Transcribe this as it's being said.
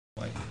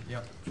Mike.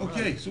 Yep.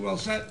 Okay, so we're all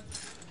set?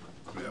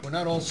 We're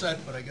not all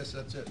set, but I guess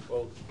that's it.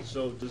 Well,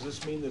 so does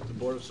this mean that the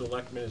Board of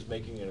Selectmen is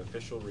making an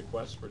official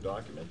request for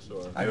documents,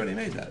 or? I already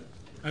made that.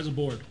 As a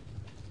board.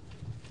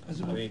 I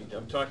mean,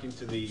 I'm talking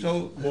to the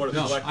So, Board of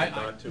no, Selectmen, I-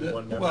 not to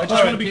one member. well, I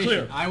just want to be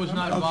clear. I was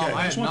not involved, Okay.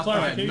 I had Just want nothing,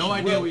 I had no clarification.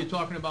 idea what We'll- you're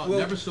talking about, we'll-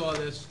 never saw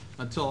this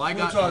until I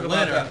We'll got talk a about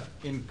letter that.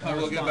 in And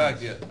correspondence. we'll get back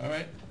to you, all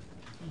right?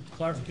 Okay,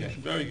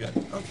 Clarification. very good.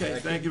 Okay,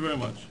 thank you very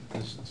much.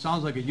 This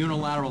sounds like a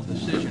unilateral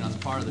decision on the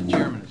part of the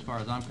chairman, as far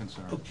as I'm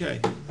concerned. Okay,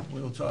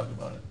 we'll talk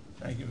about it.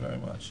 Thank you very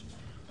much.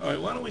 All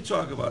right, why don't we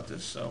talk about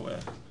this, so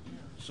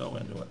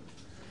into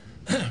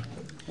it.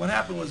 What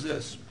happened was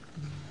this,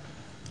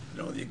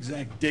 you know, the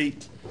exact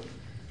date,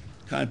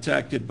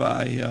 contacted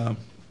by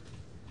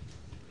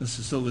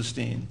Mr.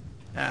 Silverstein,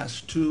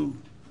 asked to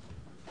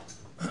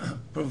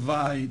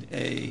provide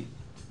the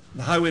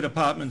highway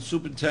department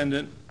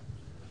superintendent,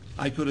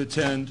 I could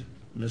attend,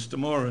 Mr.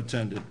 Moore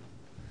attended,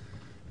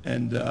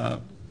 and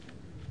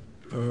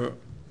for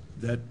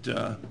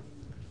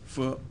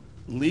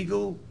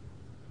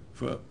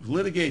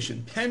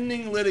litigation,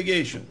 pending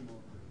litigation.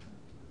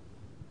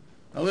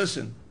 Now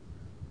listen,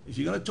 if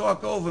you're gonna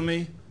talk over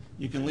me,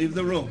 you can leave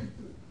the room.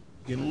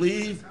 You can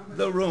leave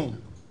the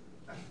room,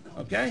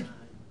 okay?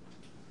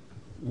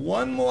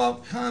 One more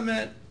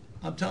comment,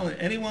 I'm telling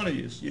any one of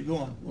you, you're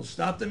going. We'll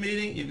stop the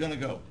meeting, you're gonna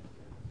go.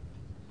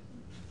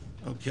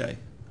 Okay,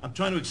 I'm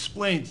trying to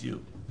explain to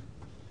you.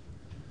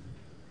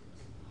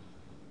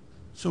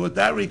 So with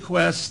that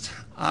request,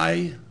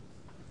 I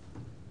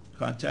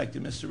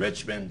contacted Mr.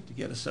 Richmond to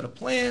get a set of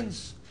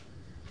plans.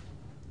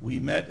 We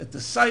met at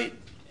the site,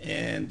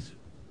 and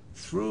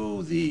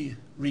through the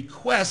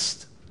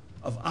request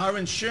of our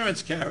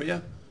insurance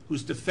carrier,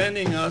 who's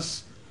defending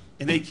us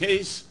in a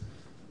case,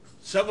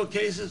 several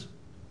cases,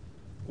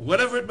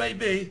 whatever it may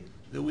be,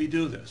 that we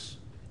do this.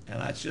 And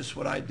that's just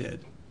what I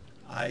did.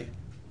 I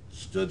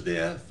stood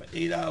there for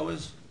 8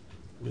 hours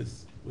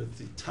with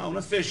the town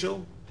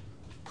official,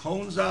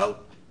 cones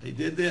out, they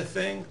did their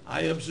thing,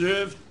 I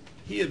observed,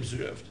 he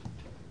observed.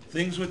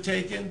 Things were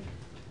taken,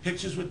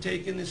 pictures were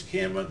taken, this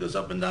camera goes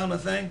up and down the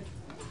thing,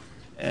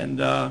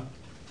 and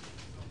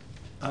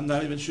I'm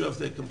not even sure if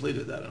they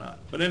completed that or not.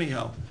 But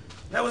anyhow,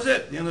 that was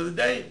it. At the end of the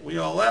day, we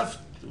all left.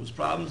 There was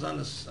problems on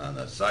the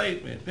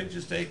site. We had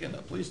pictures taken. The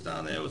police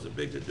down there was a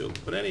big to-do.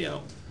 But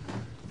anyhow,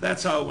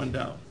 that's how it went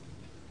down.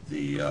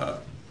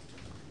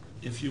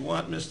 If you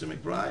want Mr.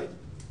 McBride,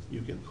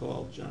 you can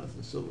call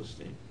Jonathan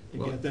Silverstein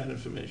and get that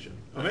information.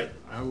 All right?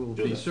 I will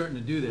Do be that. certain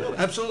to do that.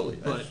 Absolutely.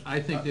 But I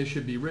think there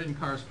should be written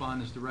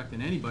correspondence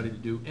directing anybody to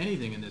do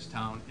anything in this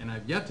town, and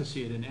I've yet to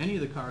see it in any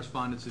of the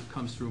correspondence that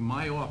comes through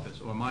my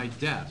office or my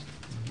desk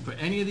for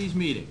any of these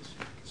meetings.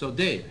 So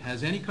Dave,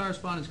 has any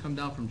correspondence come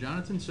down from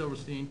Jonathan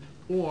Silverstein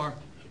or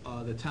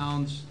the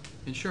town's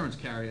insurance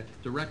carrier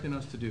directing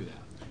us to do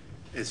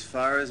that? As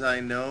far as I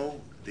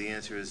know, the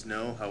answer is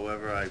no.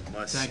 However, I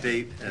must Thank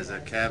state you. as a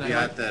Thank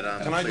caveat you. that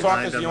I'm Can I behind talk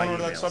as on the my owner of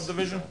that emails.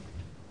 subdivision?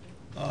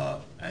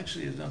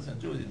 Actually, it has nothing to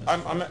do with you,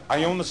 Mr.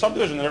 I own the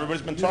subdivision that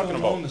everybody's been You talking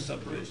don't own about. the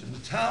subdivision. The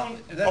town,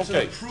 that's an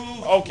Okay,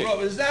 approved okay.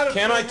 road. Is that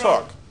Can I approved road?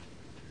 talk?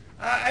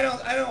 I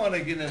don't want to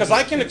get into. Because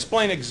I can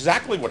explain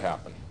exactly what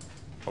happened,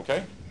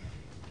 okay?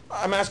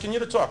 I'm asking you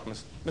to talk,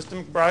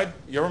 Mr. McBride.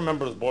 You're a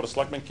member of the Board of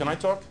Selectmen. Can I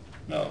talk?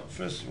 No,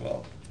 first of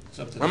all, it's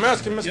up to. I'm the-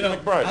 asking Mr. You know,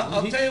 McBride.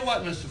 I'll tell you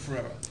what, Mr.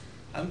 Ferrera.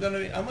 I'm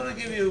gonna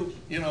give you,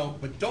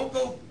 but don't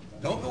go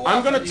I'm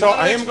off. gonna You tell-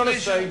 want an I am gonna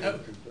explanation? say-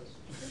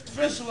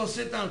 First of all,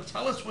 sit down,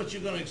 tell us what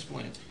you're gonna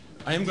explain.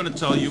 I am going to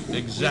tell you We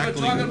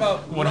exactly were talking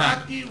about what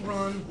happened. Rocky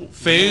Run.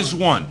 Phase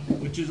 1.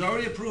 Which is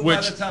already approved by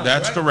Which, the town,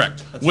 that's right?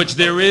 correct. That's Which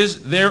right.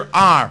 there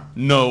are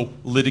no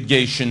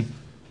litigation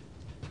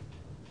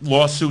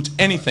lawsuits,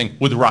 anything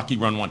with Rocky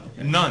Run 1.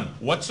 None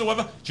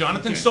whatsoever.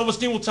 Jonathan Okay.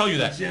 Silverstein will tell you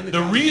that. That's the end of The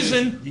the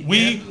reason conversation. The we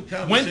end of the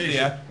went conversation.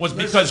 there was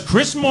Listen. because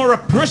Chris Mora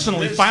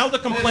personally This- filed a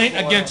complaint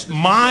this order. against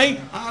my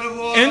Out of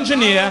order,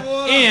 engineer, out of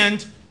order.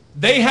 and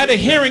they had a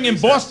hearing in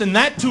Boston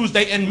that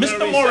Tuesday, and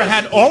Mr. Mora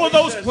had all of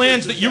those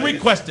plans that you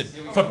requested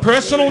for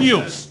personal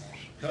use.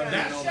 Cut it.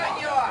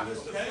 Shut your